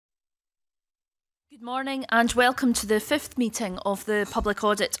Good morning and welcome to the fifth meeting of the Public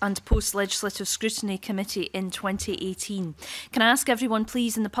Audit and Post-Legislative Scrutiny Committee in 2018. Can I ask everyone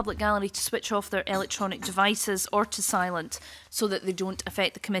please in the public gallery to switch off their electronic devices or to silent so that they don't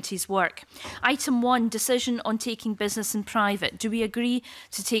affect the committee's work. Item 1, decision on taking business in private. Do we agree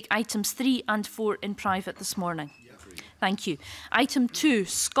to take items 3 and 4 in private this morning? Thank you. Item 2,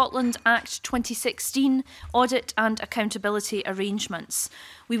 Scotland Act 2016, Audit and Accountability Arrangements.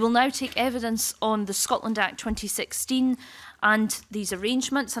 We will now take evidence on the Scotland Act 2016 and these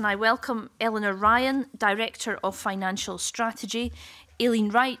arrangements, and I welcome Eleanor Ryan, Director of Financial Strategy, Aileen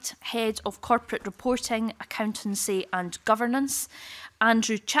Wright, Head of Corporate Reporting, Accountancy and Governance,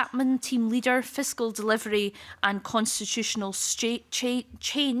 Andrew Chapman, Team Leader, Fiscal Delivery and Constitutional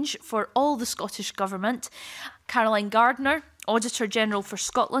Change for all the Scottish Government, Gardner, Auditor General for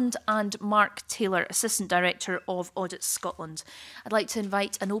Scotland, and Mark Taylor, Assistant Director of Audit Scotland. I'd like to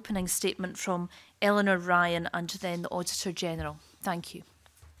invite an opening statement from Eleanor Ryan and then the Auditor General. Thank you.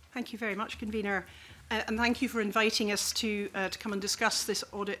 Thank you very much, Convener. And thank you for inviting us to come and discuss this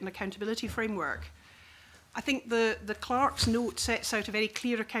audit and accountability framework. I think the clerk's note sets out a very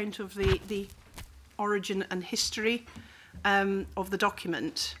clear account of the origin and history of the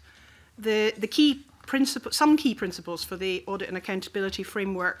document. Some key principles for the audit and accountability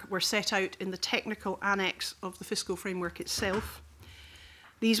framework were set out in the technical annex of the fiscal framework itself.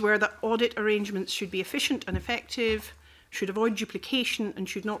 These were that audit arrangements should be efficient and effective, should avoid duplication, and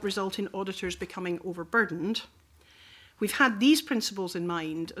should not result in auditors becoming overburdened. We've had these principles in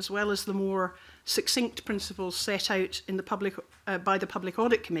mind, as well as the more succinct principles set out in by the Public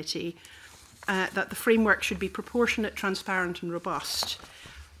Audit Committee, that the framework should be proportionate, transparent and robust.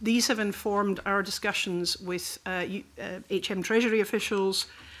 These have informed our discussions with HM Treasury officials,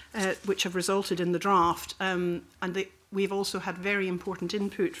 which have resulted in the draft, we've also had very important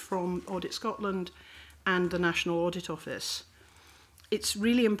input from Audit Scotland and the National Audit Office. It's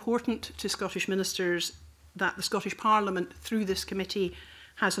really important to Scottish ministers that the Scottish Parliament, through this committee,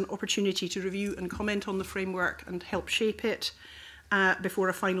 has an opportunity to review and comment on the framework and help shape it before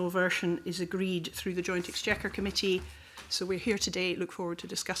a final version is agreed through the Joint Exchequer Committee. So we're here today, look forward to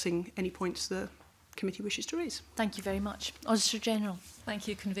discussing any points the committee wishes to raise. Thank you very much. Auditor General. Thank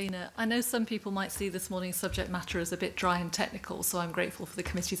you, Convener. I know some people might see this morning's subject matter as a bit dry and technical, so I'm grateful for the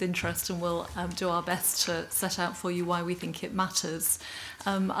committee's interest and we'll do our best to set out for you why we think it matters.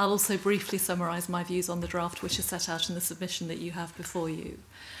 I'll also briefly summarise my views on the draft which is set out in the submission that you have before you.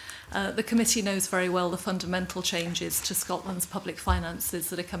 The committee knows very well the fundamental changes to Scotland's public finances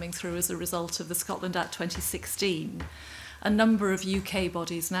that are coming through as a result of the Scotland Act 2016. A number of UK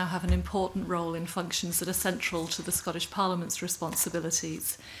bodies now have an important role in functions that are central to the Scottish Parliament's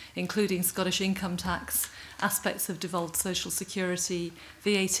responsibilities, including Scottish income tax, aspects of devolved social security,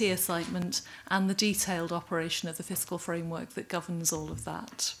 VAT assignment, and the detailed operation of the fiscal framework that governs all of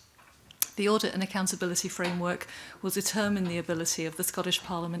that. The Audit and Accountability Framework will determine the ability of the Scottish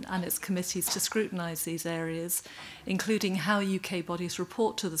Parliament and its committees to scrutinise these areas, including how UK bodies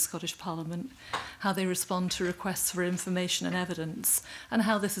report to the Scottish Parliament, how they respond to requests for information and evidence, and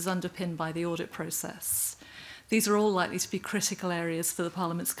how this is underpinned by the audit process. These are all likely to be critical areas for the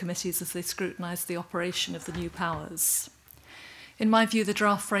Parliament's committees as they scrutinise the operation of the new powers. In my view, the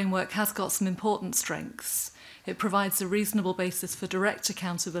draft framework has got some important strengths. It provides a reasonable basis for direct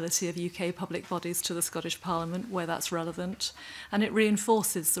accountability of UK public bodies to the Scottish Parliament, where that's relevant, and it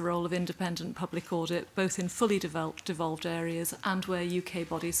reinforces the role of independent public audit, both in fully devolved areas and where UK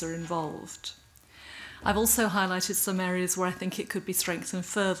bodies are involved. I've also highlighted some areas where I think it could be strengthened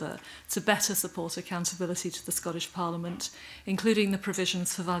further to better support accountability to the Scottish Parliament, including the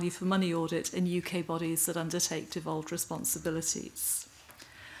provisions for value for money audit in UK bodies that undertake devolved responsibilities.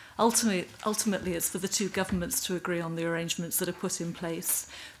 Ultimately, it's for the two governments to agree on the arrangements that are put in place,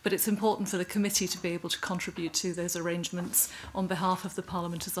 but it's important for the committee to be able to contribute to those arrangements on behalf of the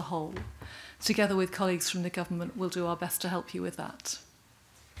Parliament as a whole. Together with colleagues from the government, we'll do our best to help you with that.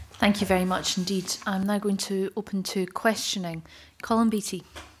 Thank you very much indeed. I'm now going to open to questioning. Colin Beattie.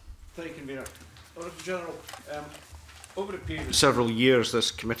 Thank you, Convener. Auditor General, over a period of several years, this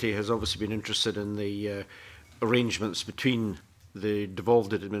committee has obviously been interested in the arrangements between the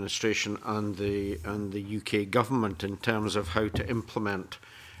devolved administration and the UK government in terms of how to implement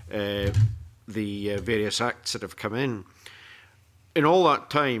the various acts that have come in. In all that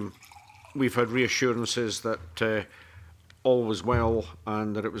time, we've had reassurances that all was well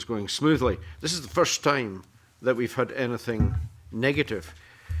and that it was going smoothly. This is the first time that we've had anything negative.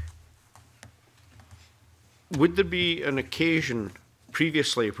 Would there be an occasion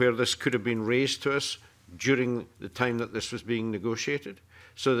previously where this could have been raised to us during the time that this was being negotiated?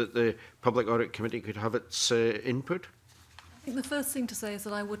 so that the Public Audit Committee could have its input? I think the first thing to say is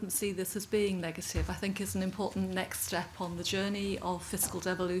that I wouldn't see this as being negative. I think it's an important next step on the journey of fiscal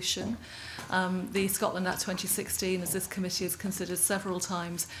devolution. The Scotland Act 2016, as this committee has considered several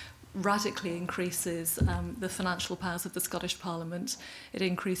times, radically increases the financial powers of the Scottish Parliament. It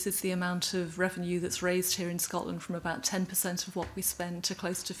increases the amount of revenue that's raised here in Scotland from about 10% of what we spend to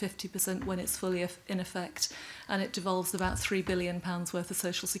close to 50% when it's fully in effect. And it devolves about £3 billion worth of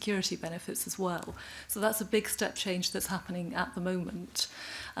social security benefits as well. So that's a big step change that's happening at the moment.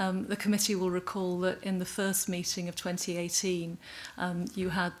 The committee will recall that in the first meeting of 2018, you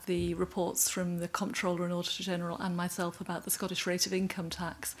had the reports from the Comptroller and Auditor General and myself about the Scottish rate of income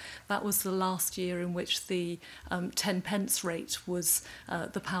tax. That was the last year in which the 10 pence rate was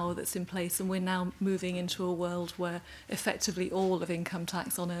the power that's in place, and we're now moving into a world where effectively all of income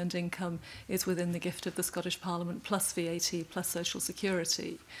tax on earned income is within the gift of the Scottish Parliament, plus VAT, plus social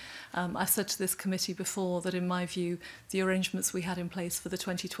security. I've said to this committee before that in my view the arrangements we had in place for the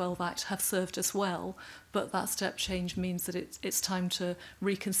 2012 Act have served us well, but that step change means that it's time to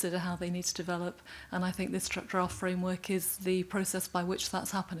reconsider how they need to develop, and I think this draft framework is the process by which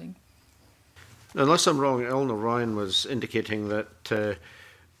that's happening. Unless I'm wrong, Eleanor Ryan was indicating that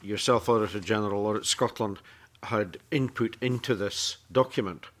yourself, Auditor General, Audit Scotland, had input into this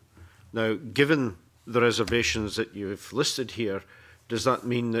document. Now, given the reservations that you've listed here, does that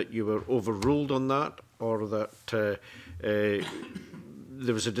mean that you were overruled on that, or that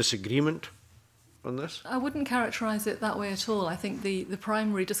there was a disagreement on this? I wouldn't characterise it that way at all. I think the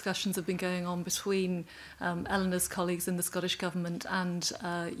primary discussions have been going on between Eleanor's colleagues in the Scottish Government and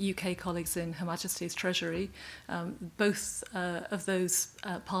UK colleagues in Her Majesty's Treasury. Both of those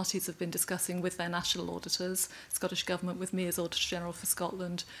parties have been discussing with their national auditors, Scottish Government with me as Auditor General for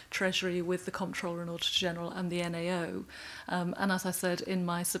Scotland, Treasury with the Comptroller and Auditor General and the NAO. And as I said in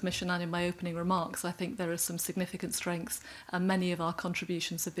my submission and in my opening remarks, I think there are some significant strengths and many of our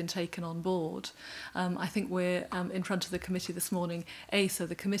contributions have been taken on board. I think we're in front of the committee this morning, A, so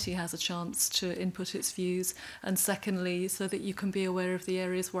the committee has a chance to input its views, and secondly, so that you can be aware of the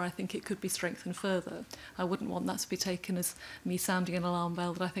areas where I think it could be strengthened further. I wouldn't want that to be taken as me sounding an alarm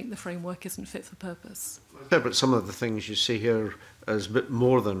bell that I think the framework isn't fit for purpose. Yeah, but some of the things you say here is a bit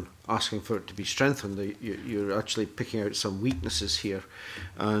more than asking for it to be strengthened. You're actually picking out some weaknesses here,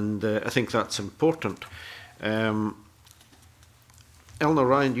 and I think that's important. Eleanor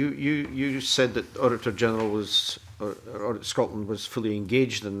Ryan, you said that Auditor General was, or Audit Scotland was fully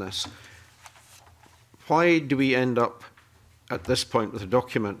engaged in this. Why do we end up at this point with a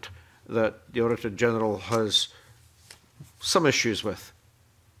document that the Auditor General has some issues with?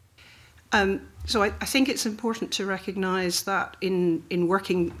 So I think it's important to recognise that in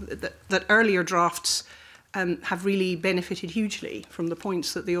working, that earlier drafts have really benefited hugely from the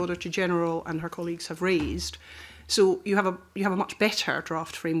points that the Auditor General and her colleagues have raised. So you have a much better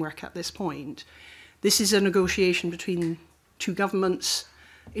draft framework at this point. This is a negotiation between two governments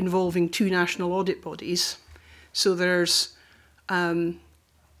involving two national audit bodies. So there's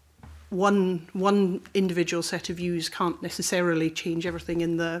one individual set of views can't necessarily change everything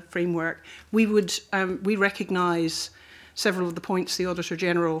in the framework. We recognise several of the points the Auditor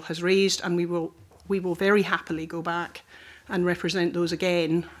General has raised, and we will very happily go back and represent those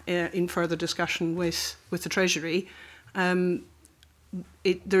again in further discussion with the Treasury.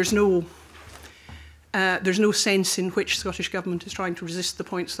 There's no sense in which Scottish Government is trying to resist the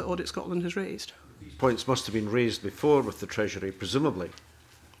points that Audit Scotland has raised. These points must have been raised before with the Treasury, presumably,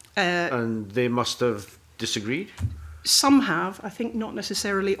 and they must have disagreed? Some have. I think not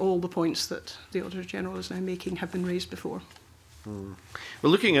necessarily all the points that the Auditor General is now making have been raised before. Well,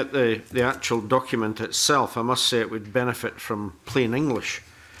 looking at the actual document itself, I must say it would benefit from plain English.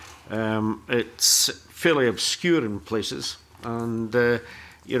 It's fairly obscure in places, and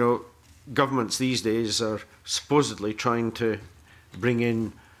you know, governments these days are supposedly trying to bring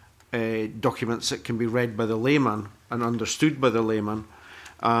in documents that can be read by the layman and understood by the layman,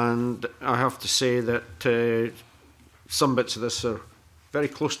 and I have to say that some bits of this are very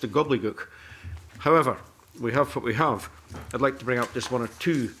close to gobbledygook. However, we have what we have. I'd like to bring up just one or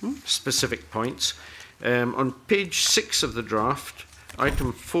two specific points. On page 6 of the draft,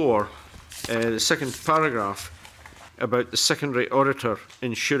 item 4, the second paragraph about the secondary auditor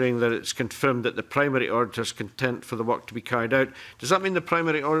ensuring that it's confirmed that the primary auditor is content for the work to be carried out. Does that mean the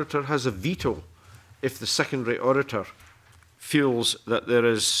primary auditor has a veto if the secondary auditor feels that there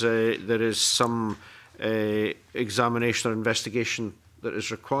is some examination or investigation that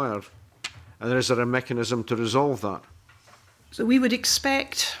is required? And is there a mechanism to resolve that? So we would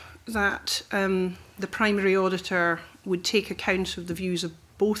expect that the primary auditor would take account of the views of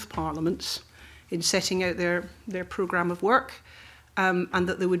both parliaments in setting out their programme of work, and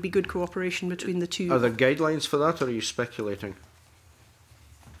that there would be good cooperation between the two. Are there guidelines for that, or are you speculating?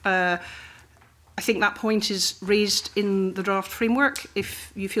 I think that point is raised in the draft framework.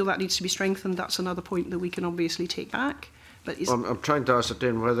 If you feel that needs to be strengthened, that's another point that we can obviously take back. But I'm trying to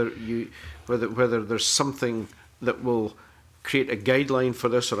ascertain whether there's something that will create a guideline for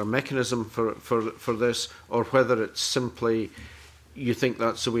this or a mechanism for this, or whether it's simply you think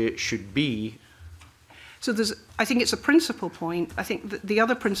that's the way it should be. So I think it's a principal point. I think the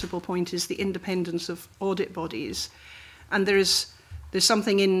other principal point is the independence of audit bodies. And there's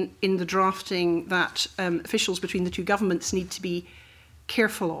something in the drafting that officials between the two governments need to be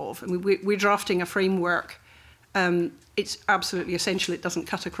careful of. I mean, we're drafting a framework. It's absolutely essential it doesn't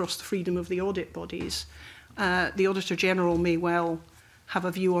cut across the freedom of the audit bodies. The Auditor General may well have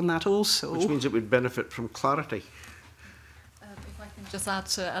a view on that also. Which means it would benefit from clarity. If I can just add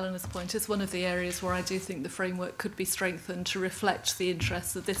to Eleanor's point, it's one of the areas where I do think the framework could be strengthened to reflect the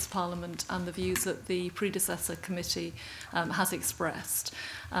interests of this Parliament and the views that the predecessor committee has expressed.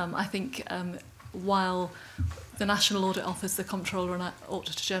 I think while the National Audit Office, the Comptroller and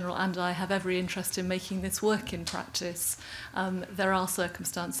Auditor General and I have every interest in making this work in practice, there are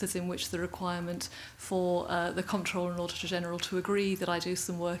circumstances in which the requirement for the Comptroller and Auditor General to agree that I do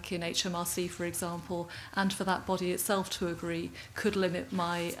some work in HMRC, for example, and for that body itself to agree could limit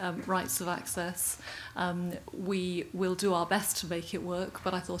my rights of access. We will do our best to make it work,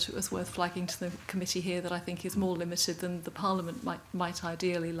 but I thought it was worth flagging to the committee here that I think is more limited than the Parliament might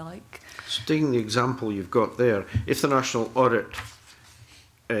ideally like. So taking the example you've got there, if the National Audit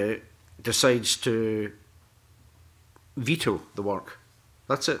decides to veto the work,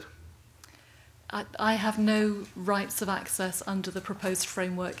 that's it. I have no rights of access under the proposed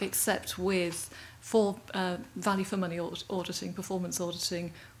framework except for value for money auditing, performance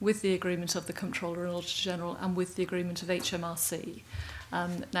auditing, with the agreement of the Comptroller and Auditor General and with the agreement of HMRC.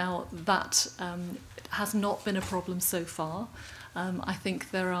 Now, that has not been a problem so far. I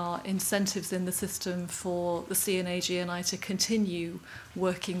think there are incentives in the system for the CNAG and I to continue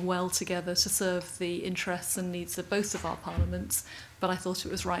working well together to serve the interests and needs of both of our parliaments, but I thought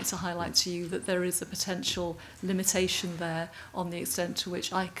it was right to highlight to you that there is a potential limitation there on the extent to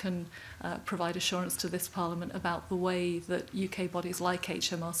which I can provide assurance to this Parliament about the way that UK bodies like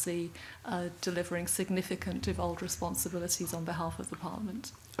HMRC are delivering significant devolved responsibilities on behalf of the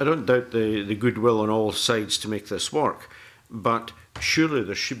Parliament. I don't doubt the goodwill on all sides to make this work, but surely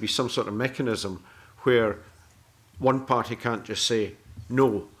there should be some sort of mechanism where one party can't just say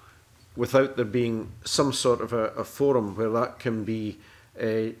no without there being some sort of a forum where that can be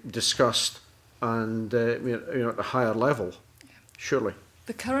discussed and at a higher level, surely.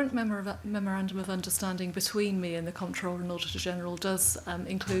 The current memorandum of understanding between me and the Comptroller and Auditor General does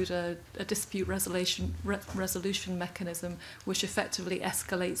include a dispute resolution mechanism which effectively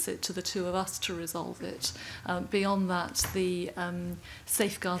escalates it to the two of us to resolve it. Beyond that, the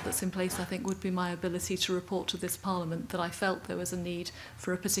safeguard that's in place, I think, would be my ability to report to this Parliament that I felt there was a need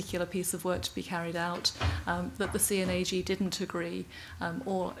for a particular piece of work to be carried out, that the CNAG didn't agree,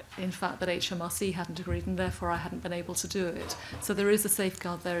 or in fact that HMRC hadn't agreed, and therefore I hadn't been able to do it. So there is a safeguard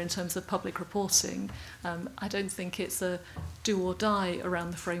there in terms of public reporting. I don't think it's a do or die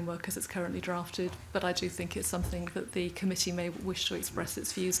around the framework as it's currently drafted, but I do think it's something that the committee may wish to express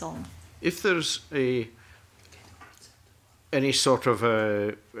its views on. If there's any sort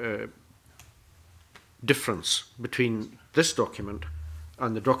of difference between this document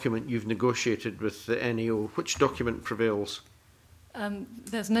and the document you've negotiated with the NEO, which document prevails?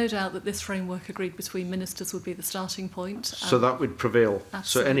 There's no doubt that this framework agreed between ministers would be the starting point. So that would prevail.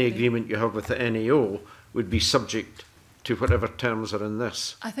 Absolutely. So any agreement you have with the NEO would be subject to whatever terms are in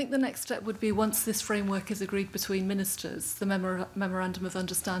this. I think the next step would be, once this framework is agreed between ministers, the memorandum of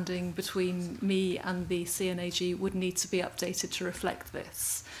understanding between me and the CNAG would need to be updated to reflect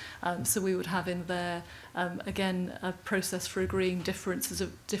this. So we would have in there, again, a process for agreeing differences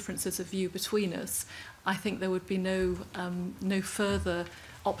of view between us. I think there would be no further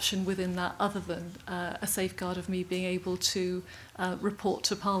option within that other than a safeguard of me being able to report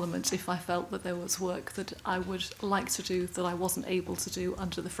to Parliament if I felt that there was work that I would like to do that I wasn't able to do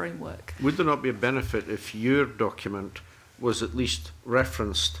under the framework. Would there not be a benefit if your document was at least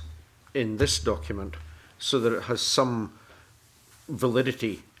referenced in this document so that it has some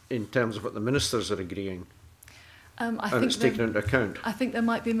validity in terms of what the ministers are agreeing? And it's taken into account. I think there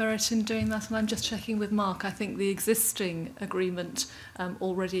might be merit in doing that, and I'm just checking with Mark. I think the existing agreement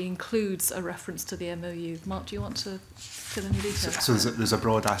already includes a reference to the MOU. Mark, do you want to fill in the details? So there's a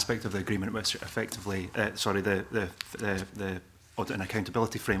broad aspect of the agreement which effectively, the Audit and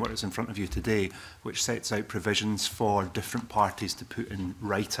Accountability Framework that's in front of you today, which sets out provisions for different parties to put in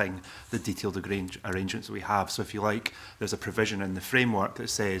writing the detailed arrangements that we have. So if you like, there's a provision in the framework that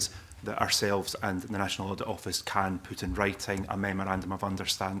says that ourselves and the National Audit Office can put in writing a memorandum of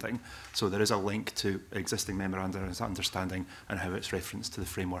understanding. So there is a link to existing memorandum of understanding and how it's referenced to the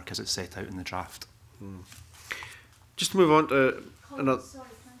framework as it's set out in the draft. Just to move on to another. Sorry,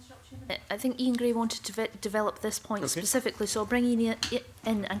 can I interrupt you a minute? I think Ian Gray wanted to develop this point specifically, so I'll bring Ian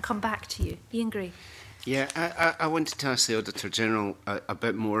in and come back to you. Ian Gray. Yeah, I wanted to ask the Auditor General a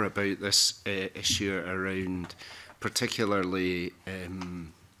bit more about this issue around particularly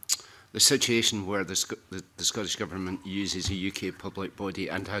the situation where the Scottish Government uses a UK public body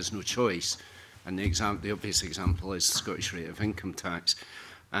and has no choice. And the obvious example is the Scottish rate of income tax.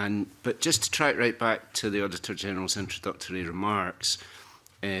 But just to track right back to the Auditor General's introductory remarks,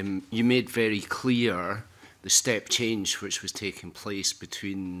 you made very clear the step change which was taking place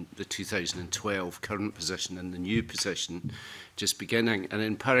between the 2012 current position and the new position just beginning. And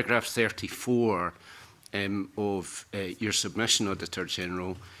in paragraph 34 of your submission, Auditor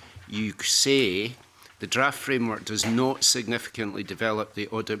General, you say the draft framework does not significantly develop the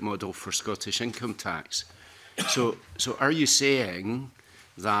audit model for Scottish income tax. So are you saying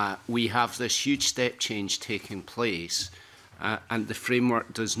that we have this huge step change taking place and the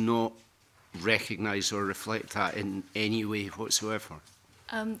framework does not recognise or reflect that in any way whatsoever?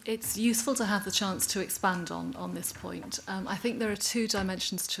 It's useful to have the chance to expand on this point. I think there are two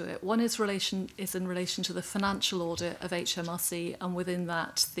dimensions to it. One is in relation to the financial audit of HMRC, and within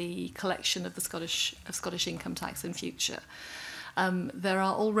that, the collection of the Scottish income tax in future. There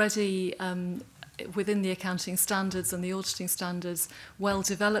are already within the accounting standards and the auditing standards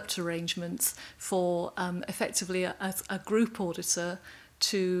well-developed arrangements for effectively a group auditor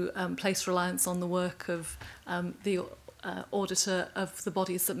to place reliance on the work of the auditor of the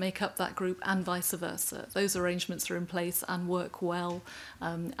bodies that make up that group and vice versa. Those arrangements are in place and work well,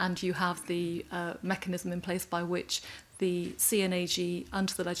 and you have the mechanism in place by which the CNAG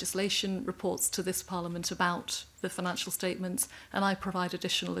under the legislation reports to this Parliament about the financial statements, and I provide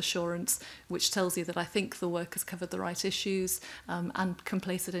additional assurance which tells you that I think the work has covered the right issues and can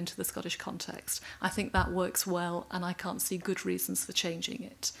place it into the Scottish context. I think that works well and I can't see good reasons for changing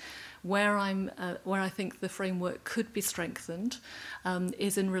it. Where I think the framework could be strengthened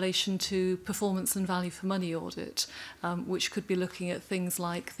is in relation to performance and value for money audit, which could be looking at things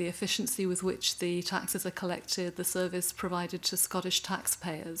like the efficiency with which the taxes are collected, the service provided to Scottish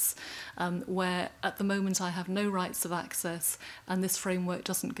taxpayers, where at the moment I have no rights of access and this framework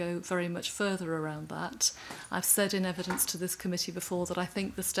doesn't go very much further around that. I've said in evidence to this committee before that I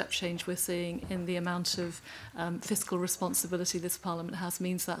think the step change we're seeing in the amount of fiscal responsibility this Parliament has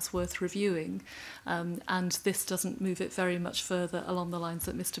means that's worth reviewing, and this doesn't move it very much further along the lines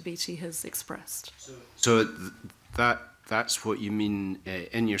that Mr Beattie has expressed. So that's what you mean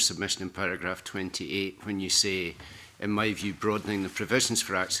in your submission in paragraph 28 when you say, in my view, broadening the provisions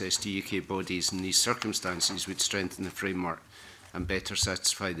for access to UK bodies in these circumstances would strengthen the framework and better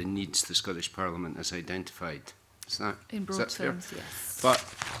satisfy the needs the Scottish Parliament has identified. Is that, in broad terms, yes. But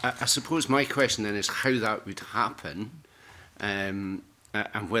I suppose my question then is how that would happen,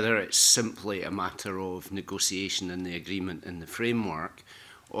 and whether it's simply a matter of negotiation in the agreement in the framework,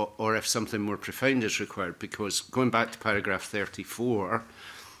 or if something more profound is required. Because going back to paragraph 34,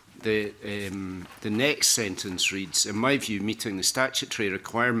 the next sentence reads, in my view, meeting the statutory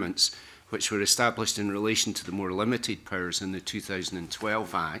requirements which were established in relation to the more limited powers in the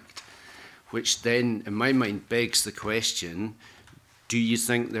 2012 Act, which then, in my mind, begs the question, do you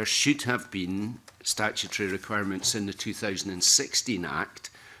think there should have been statutory requirements in the 2016 Act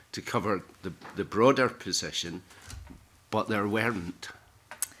to cover the broader position, but there weren't?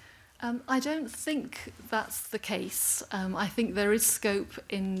 I don't think that's the case. I think there is scope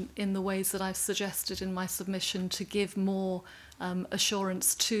in the ways that I've suggested in my submission to give more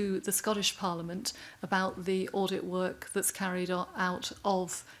assurance to the Scottish Parliament about the audit work that's carried out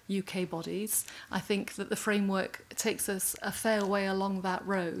of UK bodies. I think that the framework takes us a fair way along that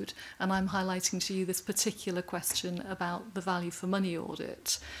road, and I'm highlighting to you this particular question about the value for money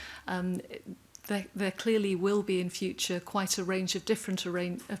audit. There clearly will be in future quite a range of different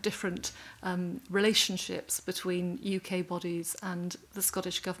relationships between UK bodies and the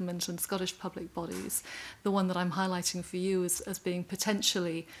Scottish Government and Scottish public bodies. The one that I'm highlighting for you as being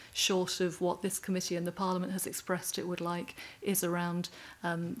potentially short of what this committee and the Parliament has expressed it would like is around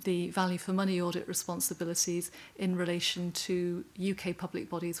the value for money audit responsibilities in relation to UK public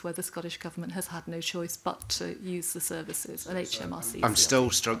bodies where the Scottish Government has had no choice but to use the services and HMRC. I'm still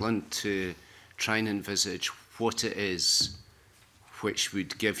struggling to try and envisage what it is which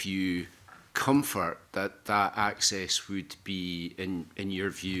would give you comfort that that access would be, in your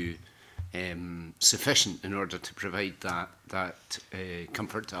view, sufficient in order to provide that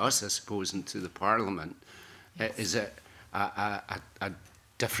comfort to us, I suppose, and to the Parliament. Is it a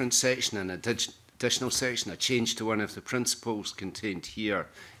different section, an additional section, a change to one of the principles contained here,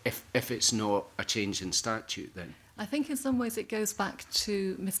 if it's not a change in statute then? I think in some ways it goes back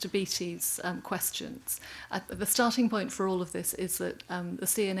to Mr Beattie's questions. The starting point for all of this is that the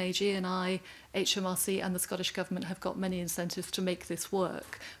CNAG and HMRC and the Scottish Government have got many incentives to make this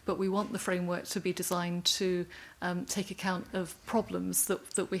work, but we want the framework to be designed to take account of problems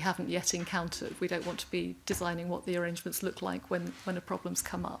that we haven't yet encountered. We don't want to be designing what the arrangements look like when a problem's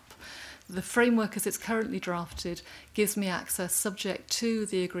come up. The framework as it's currently drafted gives me access subject to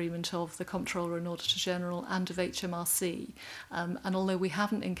the agreement of the Comptroller and Auditor General and of HMRC. And although we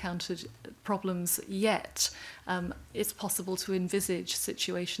haven't encountered problems yet, it's possible to envisage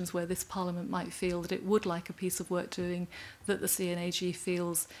situations where this Parliament might feel that it would like a piece of work doing that the CNAG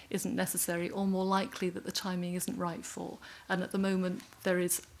feels isn't necessary, or more likely that the timing isn't right for. And at the moment, there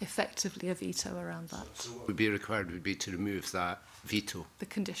is effectively a veto around that. So what would be required would be to remove that veto? The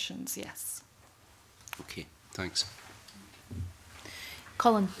conditions, yes. Okay, thanks.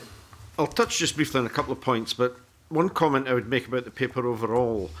 Colin. I'll touch just briefly on a couple of points, but one comment I would make about the paper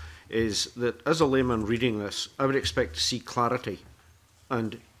overall is that as a layman reading this, I would expect to see clarity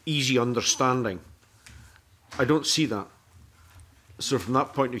and easy understanding. I don't see that. So from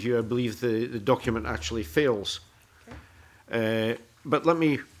that point of view, I believe the document actually fails. Okay. But let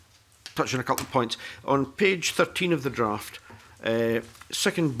me touch on a couple of points. On page 13 of the draft,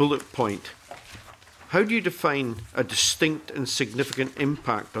 second bullet point, how do you define a distinct and significant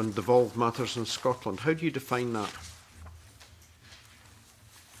impact on devolved matters in Scotland? How do you define that?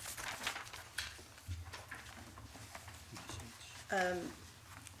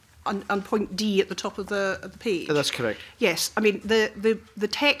 On point D at the top of the page. That's correct. Yes, I mean the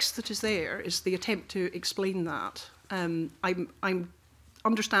text that is there is the attempt to explain that. I'm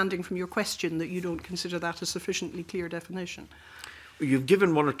understanding from your question that you don't consider that a sufficiently clear definition. You've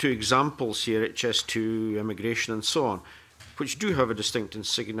given one or two examples here, HS2, immigration and so on, which do have a distinct and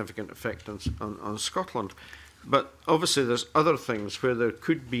significant effect on Scotland. But obviously there's other things where there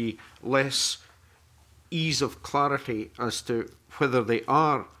could be less ease of clarity as to whether they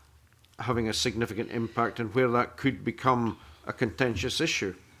are having a significant impact and where that could become a contentious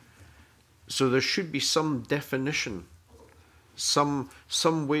issue. So there should be some definition, some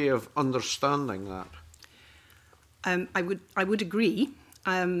way of understanding that. I would agree.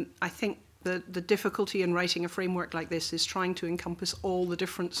 I think the difficulty in writing a framework like this is trying to encompass all the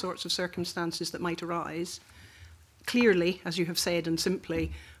different sorts of circumstances that might arise, clearly, as you have said, and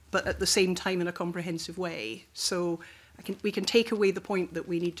simply, but at the same time in a comprehensive way. So we can take away the point that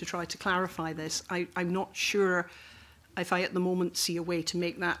we need to try to clarify this. I'm not sure if I at the moment see a way to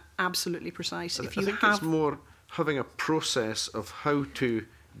make that absolutely precise. I think it's more having a process of how to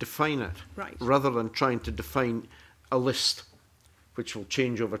define it, right, rather than trying to define a list, which will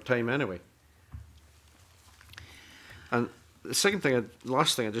change over time anyway. And the second thing,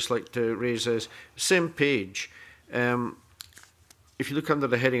 last thing I'd just like to raise is, same page, if you look under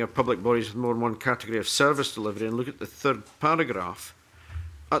the heading of public bodies with more than one category of service delivery and look at the third paragraph,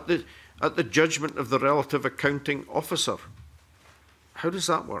 at the judgment of the relative accounting officer, how does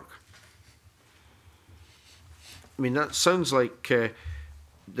that work? I mean, that sounds like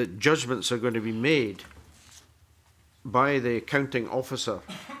that judgments are going to be made by the accounting officer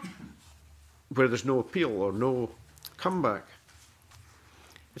where there's no appeal or no comeback.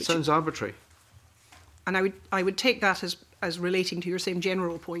 It sounds arbitrary. And I would take that as relating to your same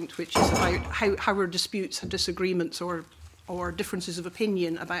general point, which is about how are disputes and disagreements or differences of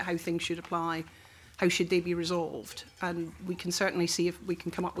opinion about how things should apply, how should they be resolved? And we can certainly see if we can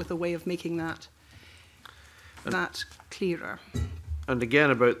come up with a way of making that clearer. And again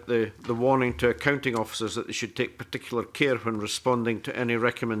about the warning to accounting officers that they should take particular care when responding to any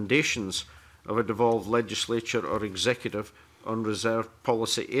recommendations of a devolved legislature or executive on reserved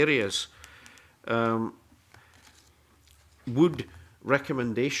policy areas. Would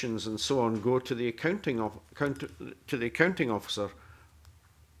recommendations and so on go to the accounting officer? I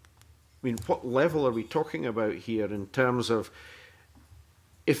mean, what level are we talking about here in terms of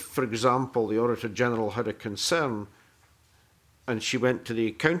if, for example, the Auditor General had a concern and she went to the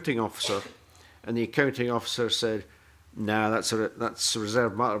accounting officer and the accounting officer said, nah, that's a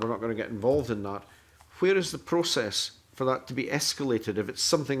reserved matter, we're not going to get involved in that. Where is the process for that to be escalated if it's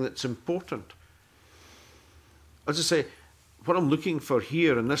something that's important? As I say, what I'm looking for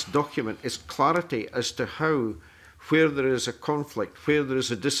here in this document is clarity as to how, where there is a conflict, where there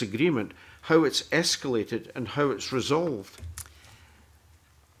is a disagreement, how it's escalated and how it's resolved?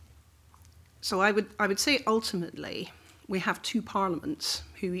 So I would say ultimately we have two parliaments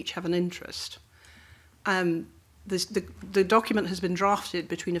who each have an interest. The document has been drafted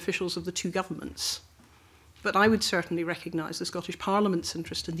between officials of the two governments, but I would certainly recognise the Scottish Parliament's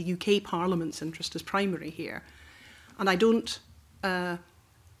interest and the UK Parliament's interest as primary here. And I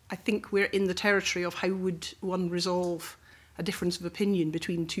think we're in the territory of how would one resolve a difference of opinion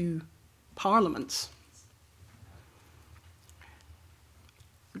between two parliaments.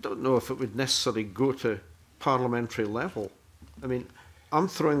 I don't know if it would necessarily go to parliamentary level. I mean, I'm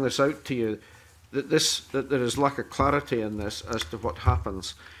throwing this out to you, that there is lack of clarity in this as to what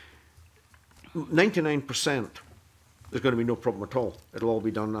happens. 99%, there's going to be no problem at all. It'll all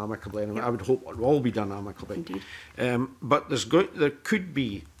be done amicably, and I would hope it'll all be done amicably. Indeed. But there could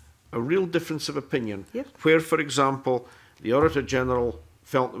be a real difference of opinion, Yes. where, for example, the Auditor General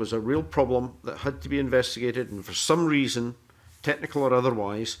felt there was a real problem that had to be investigated, and for some reason, technical or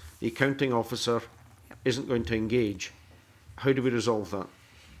otherwise, the accounting officer isn't going to engage. How do we resolve that?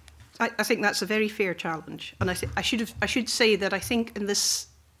 I think that's a very fair challenge, and I should say that I think in this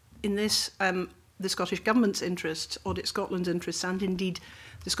the Scottish Government's interests, Audit Scotland's interests, and indeed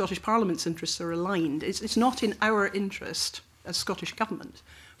the Scottish Parliament's interests are aligned. It's not in our interest as Scottish Government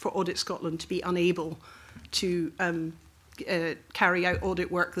for Audit Scotland to be unable to carry out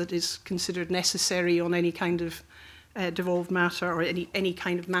audit work that is considered necessary on any kind of devolved matter, or any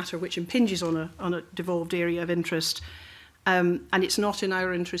kind of matter which impinges on a devolved area of interest. And it's not in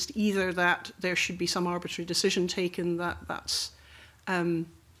our interest either that there should be some arbitrary decision taken that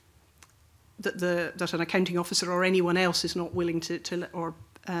that an accounting officer or anyone else is not willing or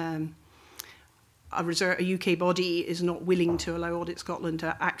a UK body is not willing to allow Audit Scotland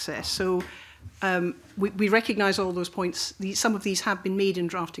to access. So we recognise all those points. Some of these have been made in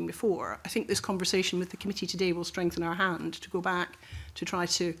drafting before. I think this conversation with the committee today will strengthen our hand to go back to try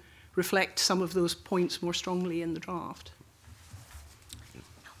to reflect some of those points more strongly in the draft.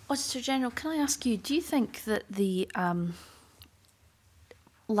 Auditor General, can I ask you, do you think that the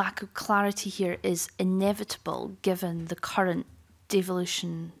lack of clarity here is inevitable given the current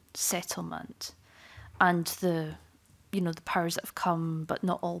devolution settlement and the powers that have come, but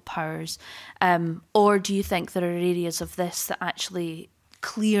not all powers? Or do you think there are areas of this that actually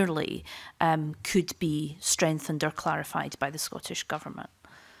clearly could be strengthened or clarified by the Scottish Government?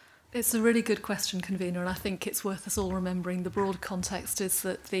 It's a really good question, Convener, and I think it's worth us all remembering the broad context is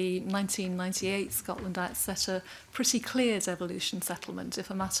that the 1998 Scotland Act set a pretty clear devolution settlement. If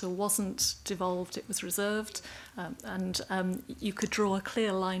a matter wasn't devolved, it was reserved, and you could draw a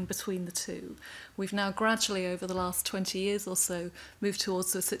clear line between the two. We've now gradually, over the last 20 years or so, moved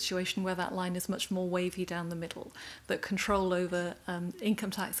towards a situation where that line is much more wavy down the middle, that control over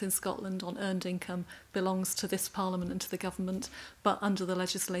income tax in Scotland on earned income belongs to this Parliament and to the government, but under the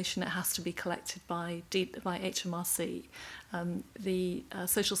legislation it has to be collected by HMRC. The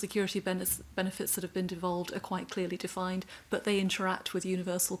social security benefits that have been devolved are quite clearly defined, but they interact with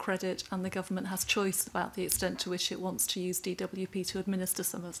universal credit, and the government has choice about the extent to which it wants to use DWP to administer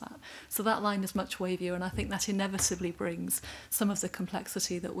some of that. So that line is much wavier, and I think that inevitably brings some of the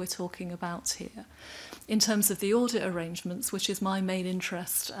complexity that we're talking about here. In terms of the audit arrangements, which is my main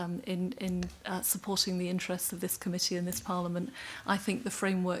interest in supporting the interests of this committee and this Parliament, I think the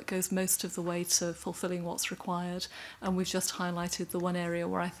framework goes most of the way to fulfilling what's required, and we've just highlighted the one area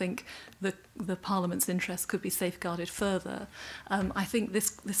where I think the Parliament's interest could be safeguarded further. I think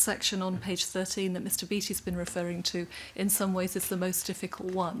this section on page 13 that Mr. Beattie's been referring to in some ways is the most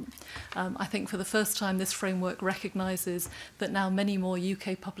difficult one. I think for the first time this framework recognises that now many more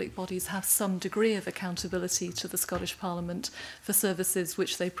UK public bodies have some degree of accountability to the Scottish Parliament for services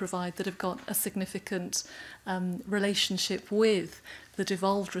which they provide that have got a significant relationship with the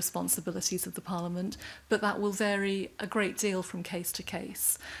devolved responsibilities of the Parliament, but that will vary a great deal from case to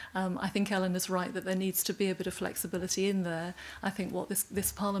case. I think Eleanor's right that there needs to be a bit of flexibility in there. I think what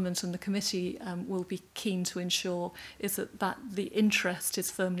this Parliament and the committee will be keen to ensure is that the interest is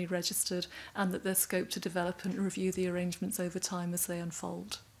firmly registered and that there's scope to develop and review the arrangements over time as they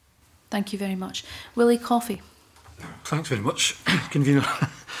unfold. Thank you very much. Willie Coffey. Thanks very much, Convener.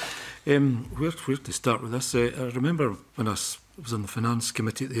 Where to start with this? I remember when I was on the Finance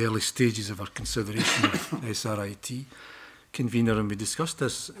Committee at the early stages of our consideration of SRIT, Convener, and we discussed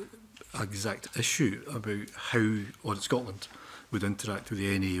this exact issue about how Audit Scotland would interact with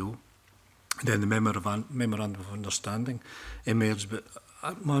the NAO. And then the Memorandum of Understanding emerged, but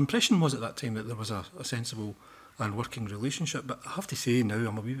my impression was at that time that there was a sensible and working relationship. But I have to say now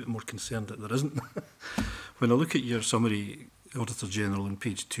I'm a wee bit more concerned that there isn't. When I look at your summary, Auditor General, on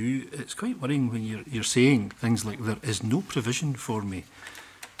page 2, it's quite worrying when you're saying things like, there is no provision for me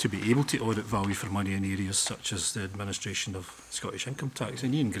to be able to audit value for money in areas such as the administration of Scottish income tax.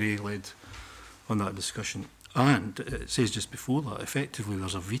 And Ian Gray led on that discussion. And it says just before that, effectively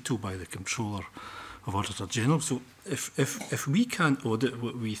there's a veto by the Controller of Auditor General. So if we can't audit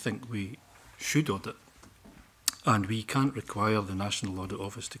what we think we should audit, and we can't require the National Audit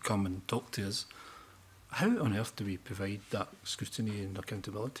Office to come and talk to us, how on earth do we provide that scrutiny and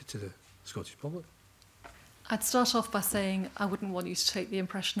accountability to the Scottish public? I'd start off by saying I wouldn't want you to take the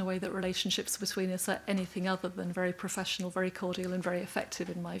impression away that relationships between us are anything other than very professional, very cordial and very effective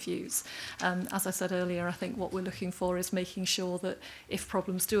in my views. As I said earlier, I think what we're looking for is making sure that if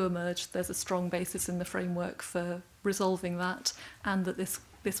problems do emerge, there's a strong basis in the framework for resolving that, and that this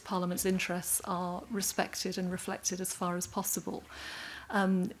Parliament's interests are respected and reflected as far as possible.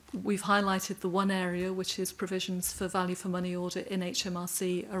 We've highlighted the one area, which is provisions for value for money audit in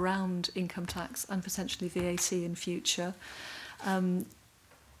HMRC around income tax and potentially VAT in future.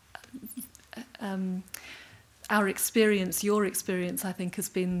 Our experience, your experience, I think, has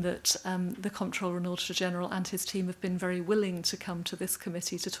been that the Comptroller and Auditor General and his team have been very willing to come to this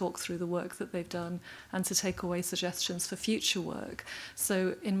committee to talk through the work that they've done and to take away suggestions for future work.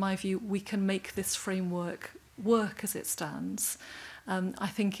 So, in my view, we can make this framework work as it stands. I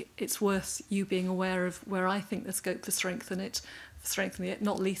think it's worth you being aware of where I think there's scope for strengthening it,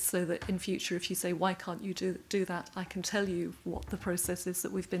 not least so that in future, if you say, why can't you do that, I can tell you what the process is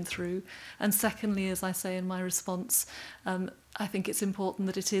that we've been through. And secondly, as I say in my response, I think it's important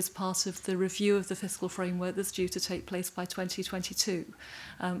that it is part of the review of the fiscal framework that's due to take place by 2022.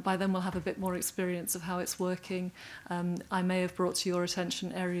 By then we'll have a bit more experience of how it's working. I may have brought to your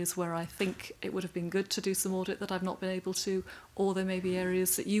attention areas where I think it would have been good to do some audit that I've not been able to, or there may be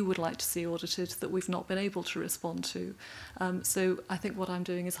areas that you would like to see audited that we've not been able to respond to. So I think what I'm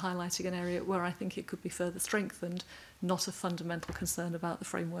doing is highlighting an area where I think it could be further strengthened, not a fundamental concern about the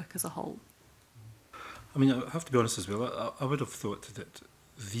framework as a whole. I mean, I have to be honest as well, I would have thought that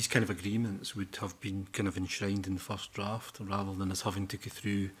these kind of agreements would have been kind of enshrined in the first draft, rather than us having to go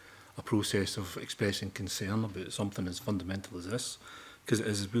through a process of expressing concern about something as fundamental as this. Because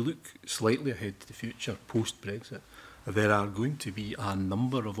as we look slightly ahead to the future, post-Brexit, there are going to be a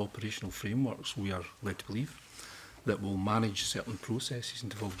number of operational frameworks, we are led to believe, that will manage certain processes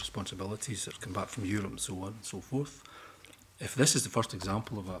and devolve responsibilities that come back from Europe and so on and so forth. If this is the first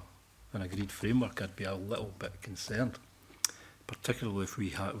example of an agreed framework, I'd be a little bit concerned, particularly if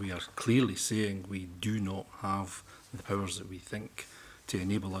we are clearly saying we do not have the powers that we think to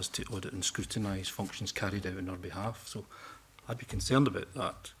enable us to audit and scrutinise functions carried out on our behalf. So I'd be concerned about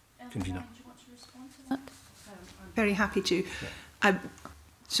that, Convener. Do you want to respond to that? I'm very happy to. Yeah.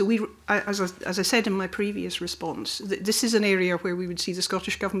 So as I said in my previous response, this is an area where we would see the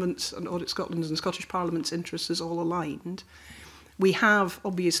Scottish Government's and Audit Scotland's and Scottish Parliament's interests as all aligned. We have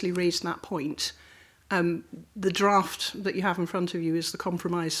obviously raised that point. The draft that you have in front of you is the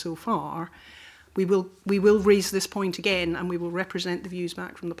compromise so far. We will raise this point again, and we will represent the views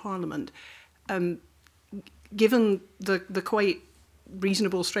back from the Parliament. Given the quite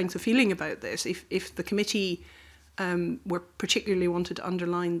reasonable strength of feeling about this, if the committee were particularly wanted to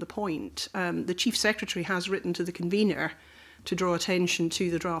underline the point, the Chief Secretary has written to the convener to draw attention to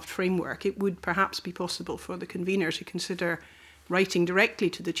the draft framework. It would perhaps be possible for the convener to consider writing directly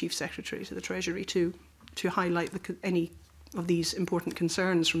to the Chief Secretary, to the Treasury, to highlight any of these important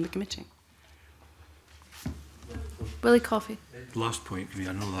concerns from the committee. Willie Coffey. Last point,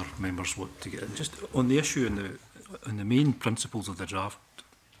 I know other members want to get in. Just on the issue on the main principles of the draft,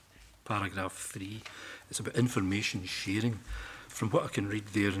 paragraph 3, it's about information sharing. From what I can read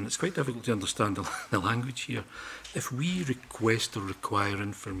there, and it's quite difficult to understand the language here, if we request or require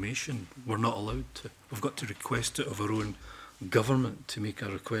information, we're not allowed to. We've got to request it of our own government to make a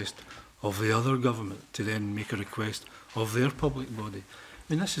request of the other government to then make a request of their public body.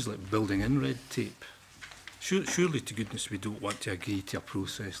 I mean, this is like building in red tape. Surely, to goodness, we don't want to agree to a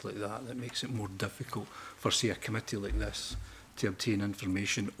process like that makes it more difficult for, say, a committee like this to obtain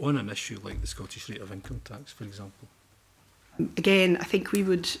information on an issue like the Scottish rate of income tax, for example. Again, I think we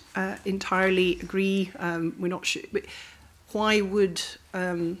would entirely agree. We're not sure. Why would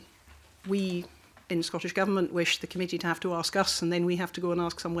we in Scottish Government wish the committee to have to ask us, and then we have to go and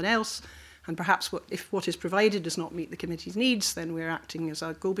ask someone else? And perhaps if what is provided does not meet the committee's needs, then we're acting as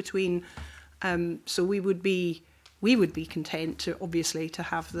a go-between. So we would be content to obviously to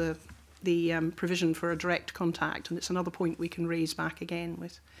have the provision for a direct contact, and it's another point we can raise back again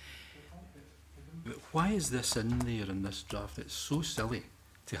with. But why is this in there in this draft? It's so silly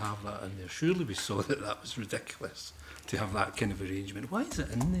to have that in there. Surely we saw that that was ridiculous to have that kind of arrangement. Why is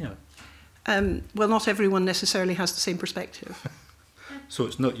it in there? Well, not everyone necessarily has the same perspective. So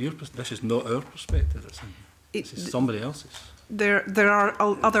it's not your. This is not our perspective. This is somebody else's. There are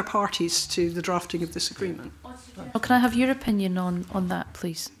other parties to the drafting of this agreement. Oh, can I have your opinion on that,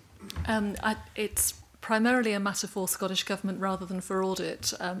 please? It's primarily a matter for Scottish Government rather than for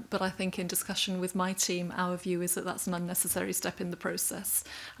Audit, but I think in discussion with my team, our view is that that's an unnecessary step in the process.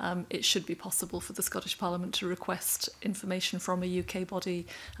 It should be possible for the Scottish Parliament to request information from a UK body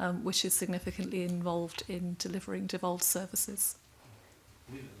which is significantly involved in delivering devolved services.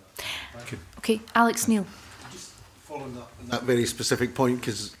 Okay, Alex Neil. Following up on that very specific point,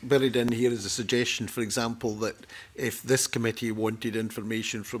 because buried in here is a suggestion, for example, that if this committee wanted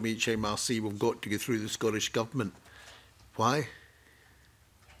information from HMRC, we've got to go through the Scottish Government. Why?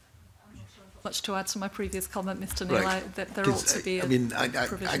 Much to add to my previous comment, Mr Neil, Right. that there ought to be a provision to I would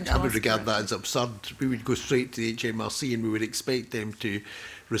ask regard that directly. as absurd. We would go straight to the HMRC and we would expect them to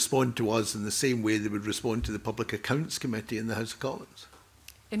respond to us in the same way they would respond to the Public Accounts Committee in the House of Commons.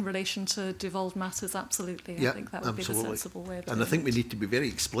 In relation to devolved matters, absolutely. I think that would be the sensible way of doing it. And I think we need to be very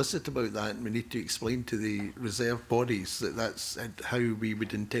explicit about that, and we need to explain to the reserve bodies that that's how we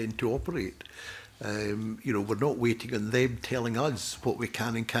would intend to operate. You know, we're not waiting on them telling us what we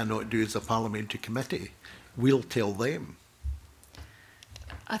can and cannot do as a parliamentary committee. We'll tell them.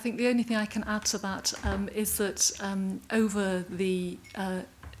 I think the only thing I can add to that is that over the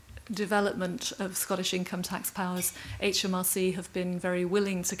development of Scottish income tax powers, HMRC have been very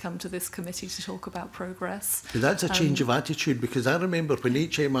willing to come to this committee to talk about progress. But that's a change of attitude, because I remember when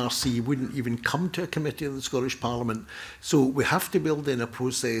HMRC wouldn't even come to a committee of the Scottish Parliament. So we have to build in a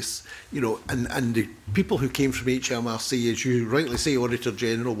process, you know, and the people who came from HMRC, as you rightly say, Auditor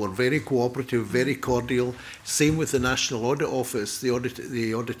General, were very cooperative, very cordial. Same with the National Audit Office, the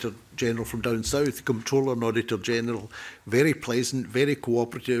Auditor General from down south, the Comptroller and Auditor General, very pleasant, very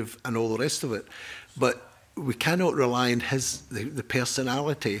cooperative, and all the rest of it. But we cannot rely on the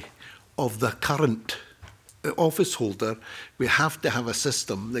personality of the current office holder. We have to have a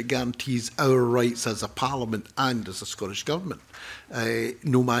system that guarantees our rights as a Parliament and as a Scottish Government,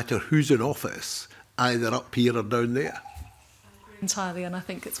 no matter who's in office, either up here or down there. Entirely, and I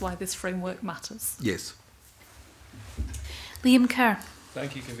think it's why this framework matters. Yes. Liam Kerr.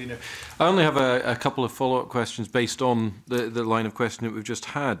 Thank you, Convener. I only have a couple of follow-up questions based on the line of question that we've just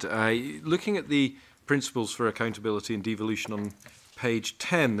had. Looking at the principles for accountability and devolution on page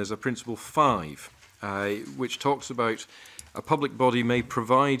 10, there's a principle 5, which talks about a public body may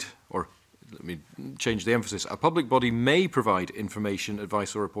provide, or let me change the emphasis, a public body may provide information,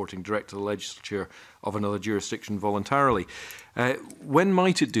 advice or reporting direct to the legislature of another jurisdiction voluntarily. When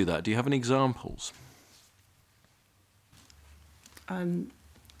might it do that? Do you have any examples?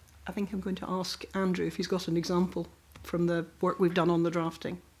 I think I'm going to ask Andrew if he's got an example from the work we've done on the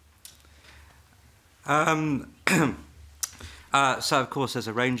drafting. So, of course, there's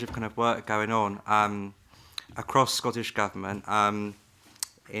a range of kind of work going on across Scottish Government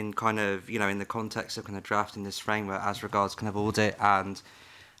in kind of, you know, in the context of kind of drafting this framework as regards kind of audit and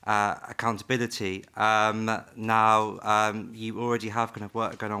accountability. Now, you already have kind of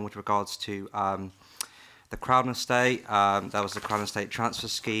work going on with regards to the Crown Estate. That was the Crown Estate Transfer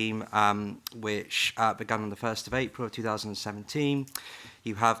Scheme, which began on the 1st of April of 2017.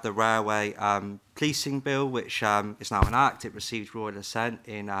 You have the Railway Policing Bill, which is now an Act. It received royal assent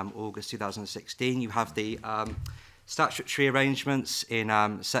in August 2016. You have the statutory arrangements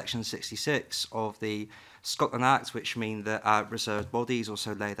in Section 66 of the Scotland Act, which mean that reserved bodies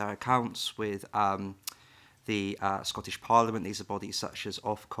also lay their accounts with the Scottish Parliament. These are bodies such as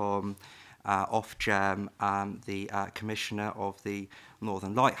Ofcom, Ofgem, the Commissioner of the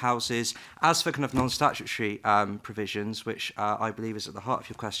Northern Lighthouses. As for kind of non-statutory provisions, which I believe is at the heart of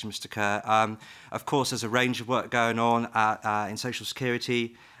your question, Mr Kerr, of course there's a range of work going on in social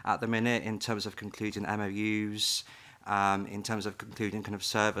security at the minute in terms of concluding MOUs, in terms of concluding kind of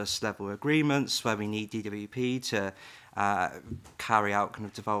service level agreements where we need DWP to carry out kind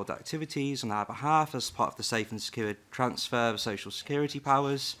of devolved activities on our behalf as part of the safe and secure transfer of social security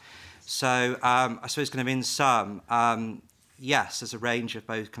powers. So I suppose kind of in sum, yes, there's a range of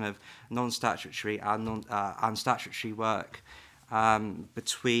both kind of non-statutory and statutory work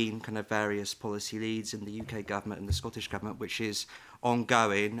between kind of various policy leads in the UK government and the Scottish government, which is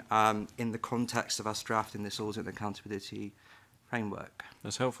ongoing in the context of us drafting this audit and accountability framework.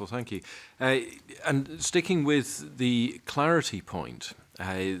 That's helpful, thank you. And sticking with the clarity point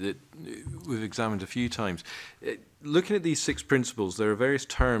that we've examined a few times, looking at these 6 principles, there are various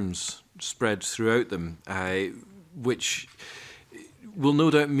terms spread throughout them, which will no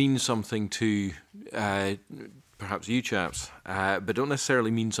doubt mean something to perhaps you chaps, but don't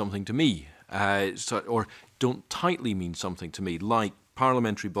necessarily mean something to me, or don't tightly mean something to me, like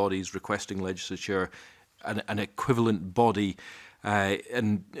parliamentary bodies requesting legislature, an equivalent body,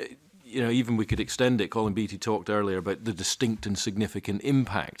 and you know, even we could extend it. Colin Beattie talked earlier about the distinct and significant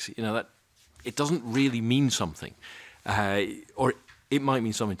impact. You know, that it doesn't really mean something, or it might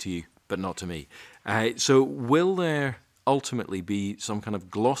mean something to you, but not to me. So will there ultimately be some kind of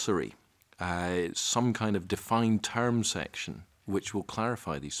glossary, some kind of defined term section which will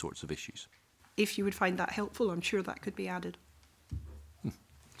clarify these sorts of issues? If you would find that helpful, I'm sure that could be added.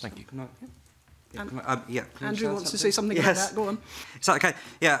 Thank you. Andrew wants to say something about that. Go on. Is that okay?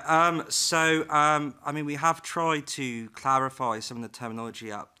 Yeah. I mean, we have tried to clarify some of the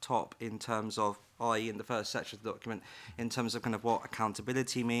terminology up top in terms of, i.e. in the first section of the document, in terms of kind of what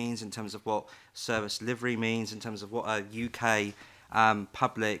accountability means, in terms of what service delivery means, in terms of what a UK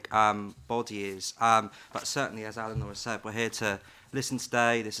public body is. But certainly, as Eleanor has said, we're here to listen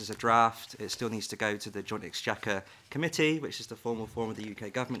today. This is a draft. It still needs to go to the Joint Exchequer Committee, which is the formal form of the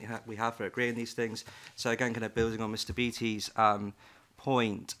UK government we have for agreeing these things. So again, kind of building on Mr. Beattie's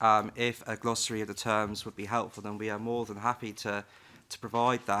point, if a glossary of the terms would be helpful, then we are more than happy to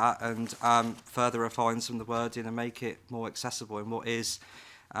provide that and further refine some of the wording and make it more accessible in what is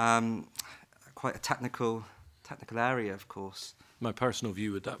quite a technical area, of course. My personal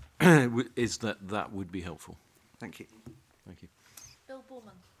view with that is that would be helpful. Thank you. Thank you. Bill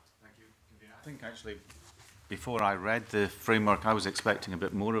Bowman. Thank you. I think actually, before I read the framework, I was expecting a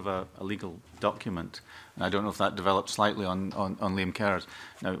bit more of a legal document, and I don't know if that developed slightly on Liam Kerr's.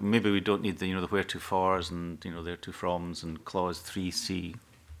 Now, maybe we don't need the the where to fors and there to froms and clause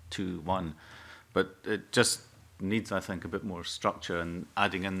 3C21, but it just needs, I think, a bit more structure and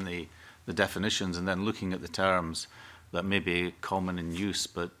adding in the definitions and then looking at the terms that may be common in use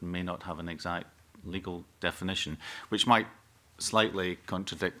but may not have an exact legal definition, which might slightly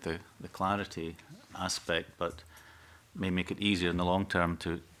contradict the clarity aspect, but may make it easier in the long term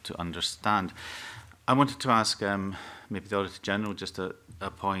to understand. I wanted to ask maybe the Auditor General just a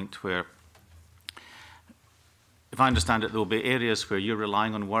point where, if I understand it, there will be areas where you're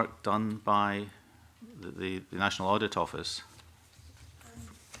relying on work done by the National Audit Office.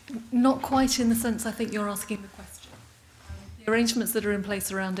 Not quite in the sense I think you're asking the question. The arrangements that are in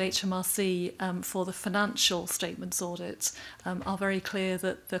place around HMRC for the financial statements audit are very clear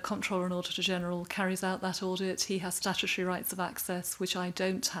that the Comptroller and Auditor General carries out that audit. He has statutory rights of access, which I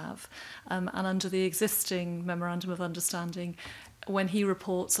don't have. And under the existing Memorandum of Understanding, when he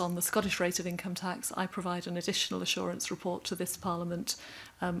reports on the Scottish rate of income tax, I provide an additional assurance report to this Parliament,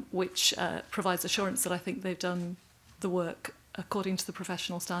 which provides assurance that I think they've done the work according to the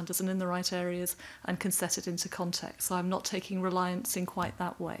professional standards and in the right areas and can set it into context. So I'm not taking reliance in quite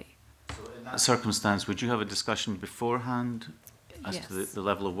that way. So in that circumstance, would you have a discussion beforehand as yes. to the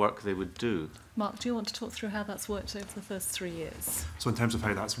level of work they would do? Mark, do you want to talk through how that's worked over the first 3 years? So in terms of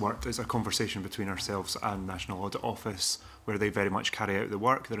how that's worked, it's a conversation between ourselves and National Audit Office where they very much carry out the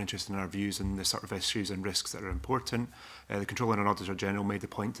work. They're interested in our views and the sort of issues and risks that are important. The Controller and Auditor General made the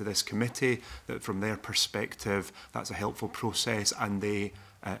point to this committee that from their perspective that's a helpful process, and they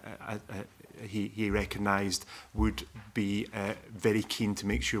he recognised would be very keen to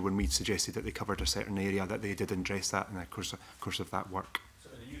make sure when we suggested that they covered a certain area that they did address that in the course of that work. So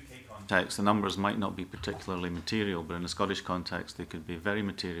in the UK context, the numbers might not be particularly material, but in the Scottish context, they could be very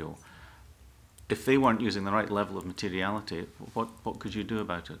material. If they weren't using the right level of materiality, what could you do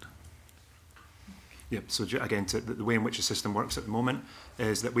about it? Yep. So again, the way in which the system works at the moment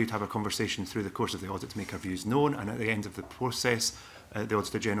is that we'd have a conversation through the course of the audit to make our views known, and at the end of the process, the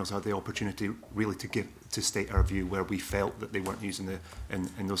Auditor Generals had the opportunity really to state our view where we felt that they weren't using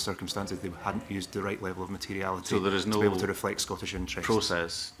in those circumstances they hadn't used the right level of materiality so there is no to be able to reflect Scottish interests.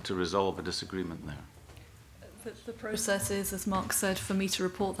 Process to resolve a disagreement there. The process is, as Mark said, for me to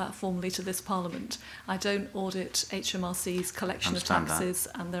report that formally to this Parliament. I don't audit HMRC's collection of taxes,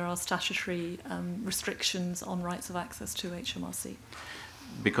 and there are statutory restrictions on rights of access to HMRC.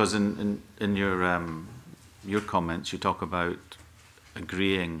 Because in your comments, you talk about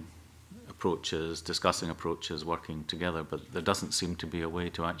agreeing approaches, discussing approaches, working together, but there doesn't seem to be a way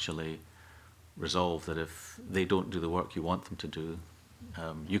to actually resolve that if they don't do the work you want them to do,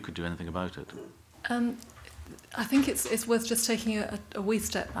 you could do anything about it. I think it's worth just taking a wee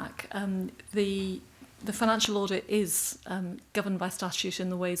step back. The the financial audit is governed by statute in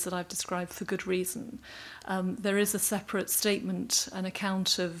the ways that I've described for good reason. There is a separate statement, an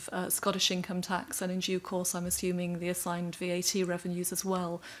account of Scottish income tax, and in due course I'm assuming the assigned VAT revenues as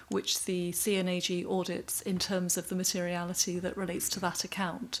well, which the CNAG audits in terms of the materiality that relates to that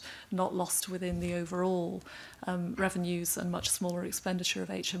account, not lost within the overall revenues and much smaller expenditure of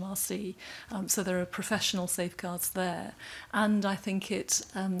HMRC. So there are professional safeguards there. And I think it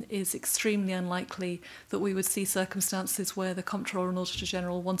is extremely unlikely that we would see circumstances where the Comptroller and Auditor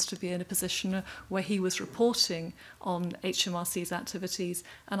General wants to be in a position where he was reporting on HMRC's activities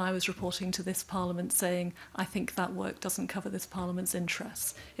and I was reporting to this Parliament saying, I think that work doesn't cover this Parliament's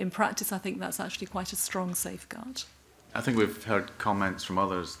interests. In practice, I think that's actually quite a strong safeguard. I think we've heard comments from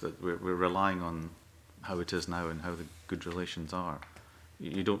others that we're relying on how it is now and how the good relations are.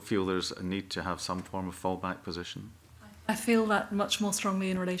 You don't feel there's a need to have some form of fallback position? I feel that much more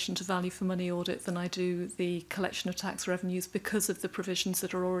strongly in relation to value for money audit than I do the collection of tax revenues because of the provisions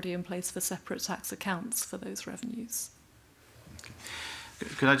that are already in place for separate tax accounts for those revenues. Okay.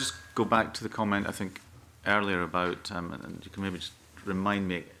 Could I just go back to the comment I think earlier about, and you can maybe just remind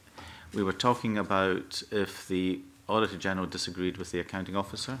me, we were talking about if the Auditor General disagreed with the accounting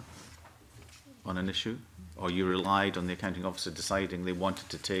officer on an issue, or you relied on the accounting officer deciding they wanted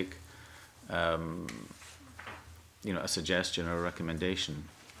to take you know, a suggestion or a recommendation.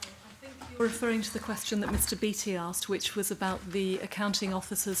 I think you're referring to the question that Mr. Beattie asked, which was about the accounting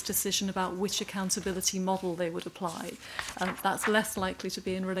officer's decision about which accountability model they would apply. That's less likely to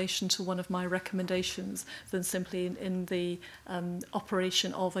be in relation to one of my recommendations than simply in the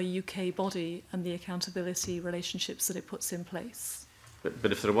operation of a UK body and the accountability relationships that it puts in place.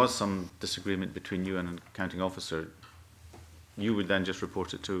 But if there was some disagreement between you and an accounting officer, you would then just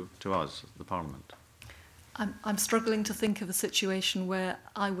report it to us, the Parliament? I'm struggling to think of a situation where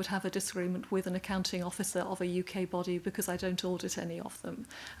I would have a disagreement with an accounting officer of a UK body because I don't audit any of them.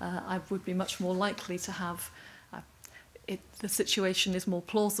 I would be much more likely to have the situation is more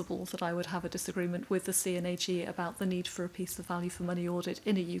plausible that I would have a disagreement with the CNAG about the need for a piece of value for money audit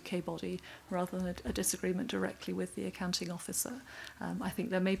in a UK body rather than a disagreement directly with the accounting officer. I think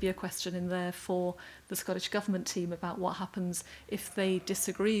there may be a question in there for the Scottish Government team about what happens if they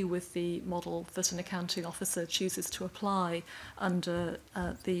disagree with the model that an accounting officer chooses to apply under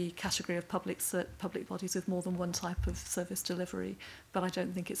the category of public bodies with more than one type of service delivery. But I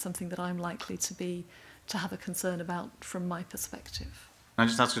don't think it's something that I'm likely to have a concern about from my perspective. I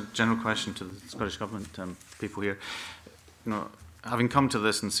just ask a general question to the Scottish Government people here. You know, having come to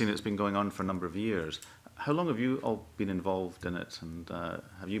this and seen it's been going on for a number of years, how long have you all been involved in it, and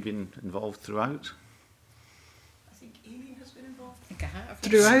have you been involved throughout? I think Aileen has been involved. I think I have.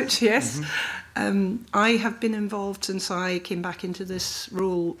 Throughout, yes. I have been involved since I came back into this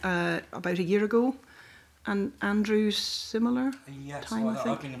role about a year ago. And Andrew's similar yes, time, well, I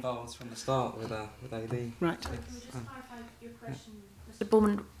think? I've been involved from the start with Aileen. Right. Can we just clarify your question, Mr.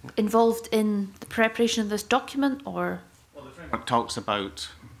 Bowman? Involved in the preparation of this document, or? Well, the framework talks about,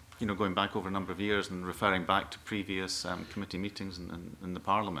 you know, going back over a number of years and referring back to previous committee meetings in the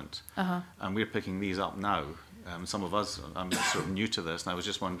Parliament. And we're picking these up now. Some of us, I'm sort of new to this, and I was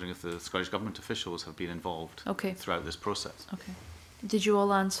just wondering if the Scottish Government officials have been involved throughout this process. Okay. Did you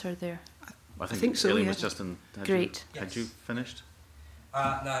all answer there? I think so, Aileen was just in... Great. Had you finished? No,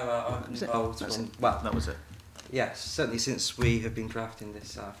 I've been involved. Well, that was it. Yes, certainly since we have been drafting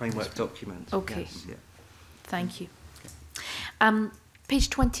this framework document. Okay. Yes, yeah. Thank you. Page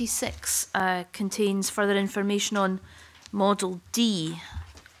 26 contains further information on Model D,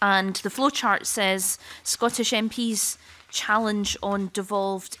 and the flowchart says Scottish MPs challenge on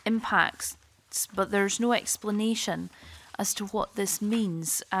devolved impacts, but there's no explanation as to what this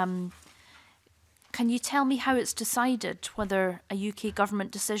means. Can you tell me how it's decided whether a UK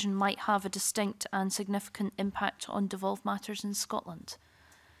government decision might have a distinct and significant impact on devolved matters in Scotland?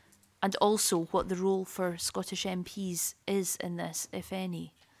 And also what the role for Scottish MPs is in this, if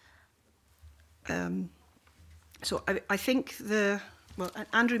any? So I think well,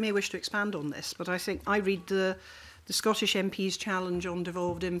 Andrew may wish to expand on this, but I think I read the Scottish MPs' challenge on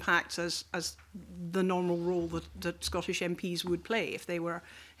devolved impacts as the normal role that Scottish MPs would play if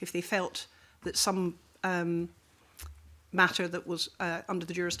they felt that some matter that was under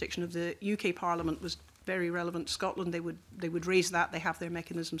the jurisdiction of the UK Parliament was very relevant to Scotland. They would raise that. They have their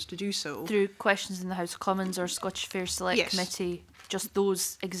mechanisms to do so. Through questions in the House of Commons or Scottish Affairs Select Committee, just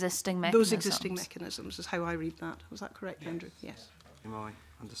those existing mechanisms? Those existing mechanisms is how I read that. Was that correct, Andrew? Yes. In my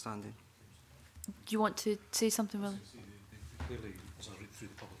understanding. Do you want to say something, Will? Clearly, as I read through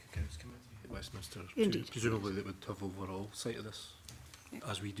the Public Accounts Committee at Westminster, Indeed. presumably they would have overall sight of this,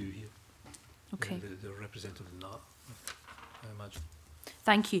 as we do here. Okay. They're representative in that, I imagine.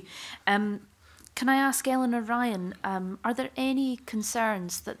 Thank you. Can I ask Eleanor Ryan, are there any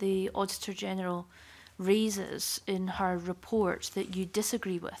concerns that the Auditor General raises in her report that you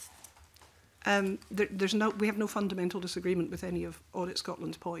disagree with? We have no fundamental disagreement with any of Audit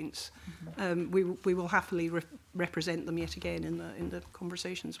Scotland's points. We will happily represent them yet again in the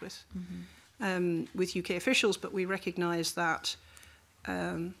conversations with UK officials, but we recognise that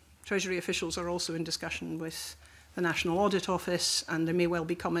Treasury officials are also in discussion with the National Audit Office, and there may well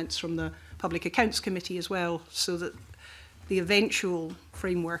be comments from the Public Accounts Committee as well, so that the eventual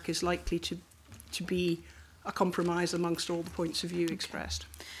framework is likely to be a compromise amongst all the points of view expressed.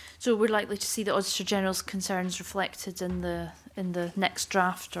 So we're likely to see the Auditor General's concerns reflected in the next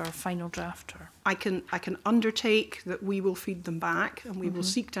draft or final draft? Or? I can undertake that we will feed them back and we will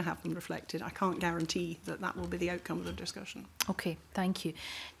seek to have them reflected. I can't guarantee that that will be the outcome of the discussion. Okay, thank you.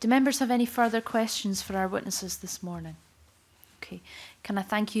 Do members have any further questions for our witnesses this morning? Okay, can I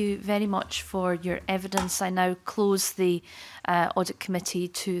thank you very much for your evidence. I now close the Audit Committee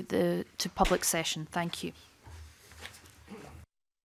to public session. Thank you.